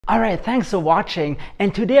Alright, thanks for watching,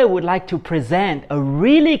 and today I would like to present a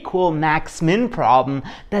really cool max-min problem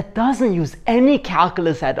that doesn't use any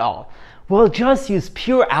calculus at all. We'll just use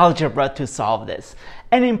pure algebra to solve this.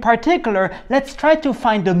 And in particular, let's try to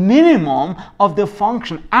find the minimum of the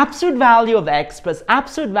function absolute value of x plus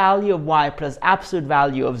absolute value of y plus absolute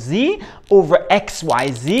value of z over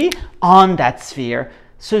xyz on that sphere.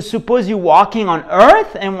 So suppose you're walking on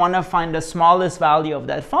Earth and want to find the smallest value of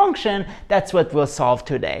that function. That's what we'll solve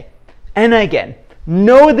today. And again,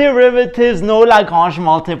 no derivatives, no Lagrange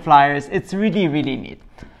multipliers. It's really, really neat.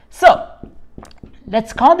 So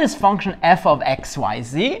let's call this function f of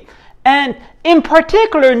xyz. And in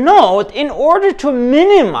particular, note, in order to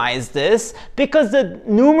minimize this, because the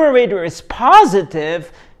numerator is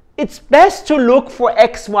positive, it's best to look for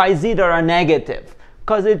xyz that are negative,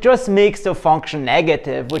 because it just makes the function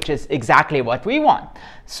negative, which is exactly what we want.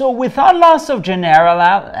 So without loss of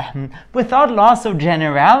generality,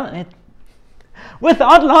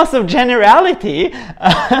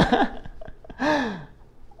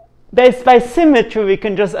 by symmetry, we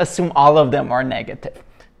can just assume all of them are negative.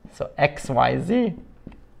 So xyz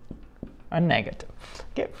are negative.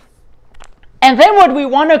 Okay. And then what we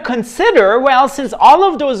want to consider, well, since all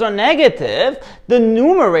of those are negative, the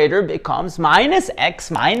numerator becomes minus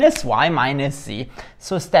x minus y minus z.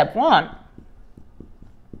 So step one,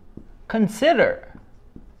 consider.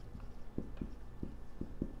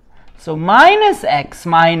 So minus x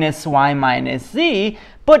minus y minus z,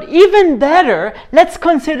 but even better, let's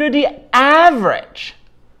consider the average.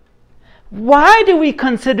 Why do we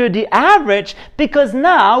consider the average? Because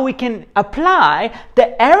now we can apply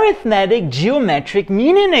the arithmetic-geometric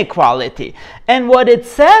mean inequality. And what it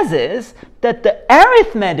says is that the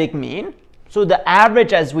arithmetic mean, so the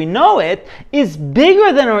average as we know it, is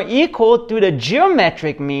bigger than or equal to the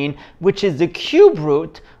geometric mean, which is the cube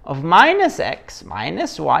root of minus x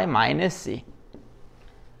minus y minus z.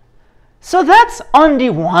 So that's on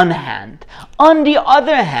the one hand. On the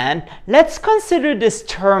other hand, let's consider this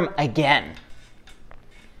term again.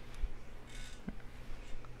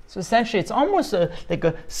 So essentially, it's almost like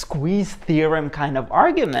a squeeze theorem kind of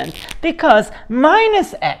argument, because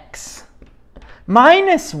minus x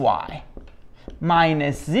minus y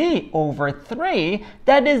minus z over 3,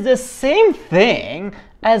 that is the same thing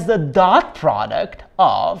as the dot product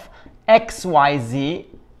of xyz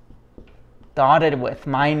dotted with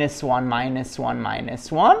minus 1 minus 1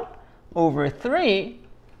 minus 1 over 3.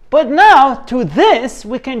 But now to this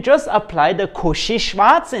we can just apply the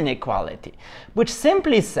cauchy-schwarz inequality, which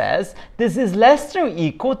simply says this is less than or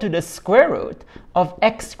equal to the square root of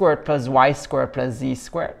x squared plus y squared plus z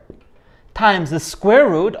squared times the square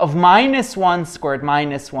root of minus 1 squared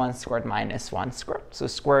minus 1 squared minus 1 squared. So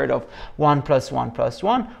square root of 1 plus 1 plus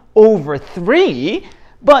 1 over 3.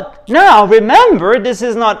 But now remember, this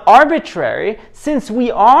is not arbitrary. Since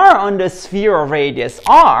we are on the sphere of radius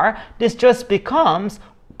r, this just becomes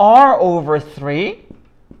r over 3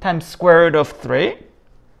 times square root of 3,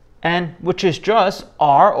 and which is just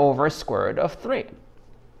r over square root of 3.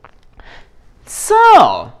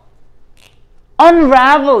 So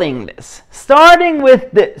unraveling this, starting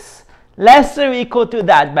with this, less than or equal to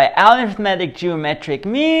that by arithmetic-geometric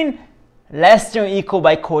mean, less than or equal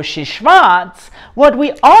by Cauchy-Schwarz, what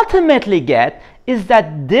we ultimately get is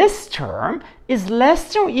that this term is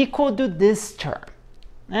less than or equal to this term.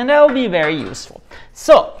 And that will be very useful.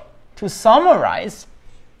 So, to summarize,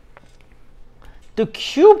 the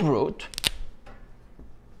cube root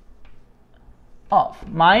of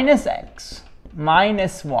minus x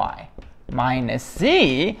minus y minus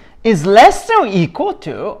z is less than or equal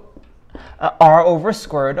to r over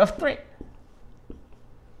square root of 3.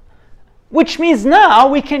 Which means now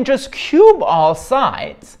we can just cube all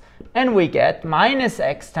sides, and we get minus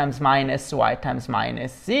x times minus y times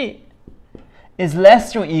minus z is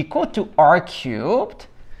less than or equal to r cubed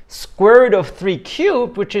square root of 3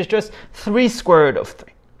 cubed, which is just 3 square root of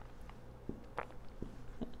 3.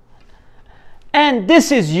 And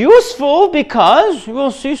this is useful because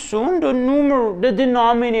we'll see soon the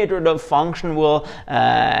denominator of the function will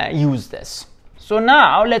use this. So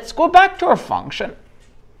now let's go back to our function.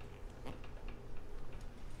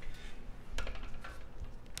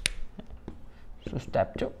 So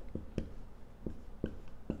step 2.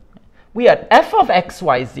 We had f of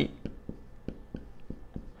xyz.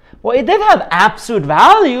 Well, it did have absolute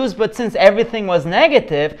values, but since everything was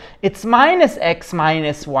negative, it's minus x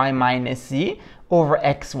minus y minus z over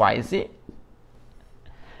xyz.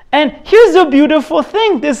 And here's the beautiful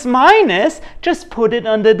thing. This minus, just put it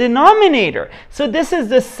on the denominator. So this is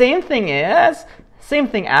the same thing as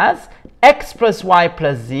x plus y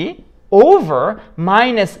plus z over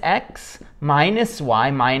minus x minus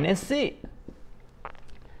y minus z.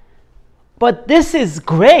 But this is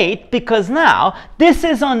great because now this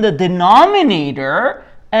is on the denominator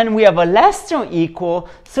and we have a less than or equal,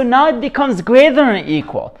 so now it becomes greater than or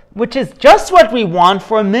equal, which is just what we want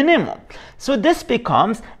for a minimum. So this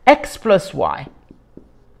becomes x plus y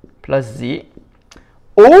plus z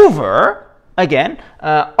over, again,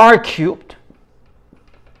 r cubed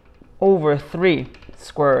over 3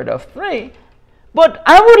 square root of 3. But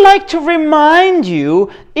I would like to remind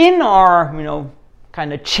you, in our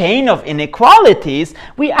kind of chain of inequalities,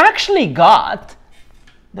 we actually got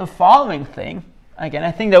the following thing. Again,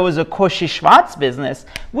 I think that was a Cauchy-Schwarz business.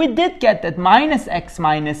 We did get that minus x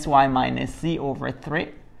minus y minus z over 3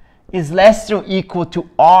 is less than or equal to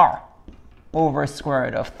r over square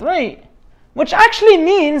root of 3, which actually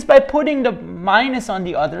means by putting the minus on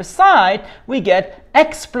the other side, we get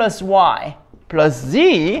x plus y plus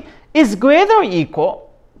z is greater or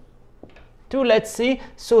equal to, let's see,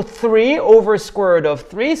 so 3 over square root of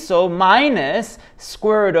 3, so minus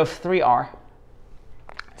square root of 3r.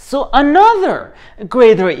 So another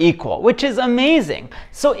greater or equal, which is amazing.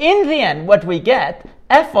 So in the end, what we get,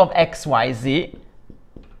 f of x, y, z,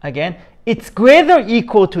 again, it's greater or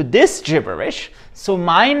equal to this gibberish, so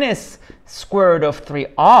minus square root of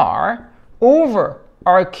 3r over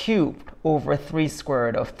r cubed over 3 square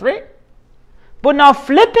root of 3. But now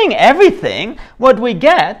flipping everything, what we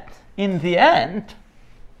get in the end,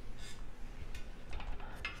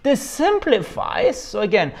 this simplifies. So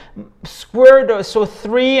again, square root of, so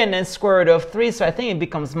 3 and then square root of 3, so I think it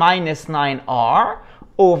becomes minus 9r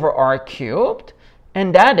over r cubed,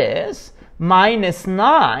 and that is minus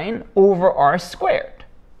 9 over r squared.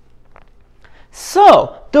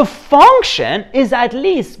 So the function is at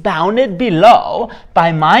least bounded below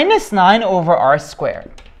by minus 9 over r squared.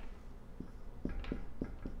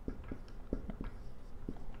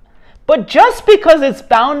 But just because it's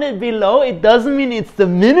bounded below, it doesn't mean it's the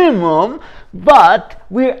minimum, but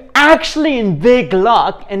we're actually in big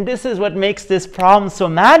luck, and this is what makes this problem so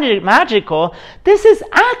magical. This is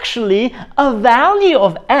actually a value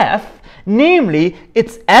of f, namely,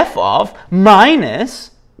 it's f of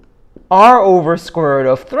minus r over square root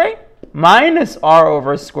of 3, minus r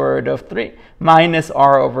over square root of 3, minus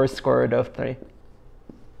r over square root of 3.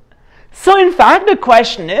 So in fact, the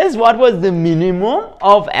question is, what was the minimum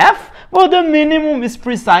of f? Well, the minimum is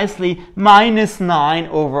precisely minus 9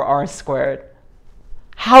 over r squared.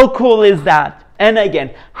 How cool is that? And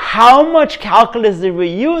again, how much calculus did we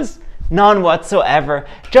use? None whatsoever.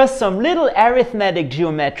 Just some little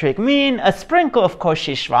arithmetic-geometric mean, a sprinkle of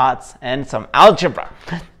Cauchy-Schwarz, and some algebra.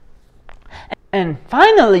 And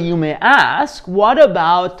finally, you may ask, what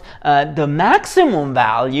about the maximum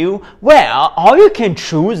value? Well, all you can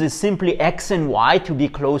choose is simply x and y to be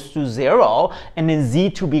close to 0, and then z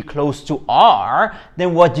to be close to r.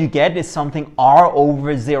 Then what you get is something r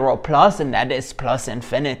over 0 plus, and that is plus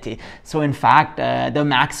infinity. So in fact, the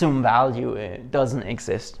maximum value doesn't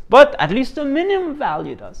exist. But at least the minimum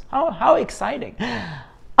value does. How exciting.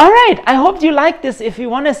 All right, I hope you like this. If you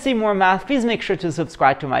want to see more math, please make sure to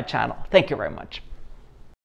subscribe to my channel. Thank you very much.